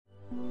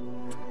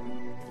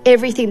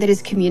Everything that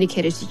is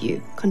communicated to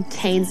you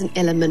contains an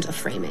element of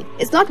framing.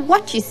 It's not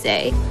what you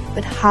say,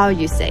 but how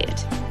you say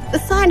it. The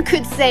sign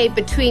could say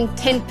between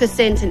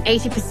 10% and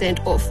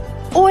 80% off,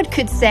 or it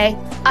could say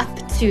up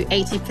to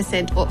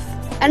 80% off.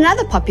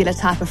 Another popular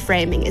type of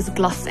framing is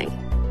glossing.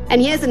 And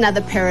here's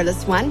another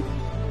perilous one: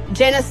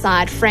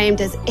 genocide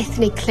framed as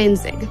ethnic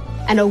cleansing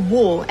and a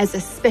war as a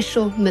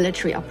special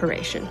military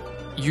operation.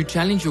 You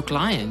challenge your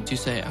client to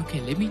say, okay,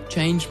 let me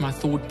change my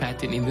thought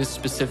pattern in this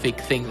specific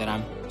thing that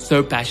I'm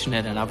so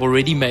passionate and I've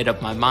already made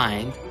up my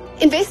mind.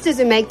 Investors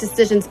who make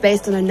decisions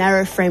based on a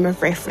narrow frame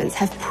of reference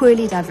have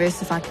poorly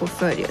diversified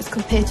portfolios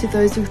compared to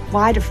those with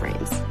wider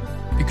frames.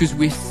 Because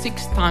we're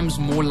 6 times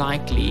more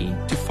likely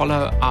to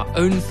follow our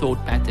own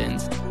thought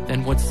patterns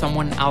than what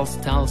someone else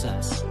tells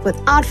us.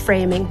 Without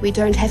framing, we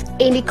don't have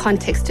any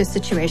context to a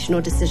situation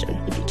or decision.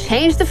 If you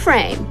change the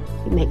frame,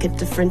 you make a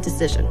different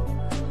decision.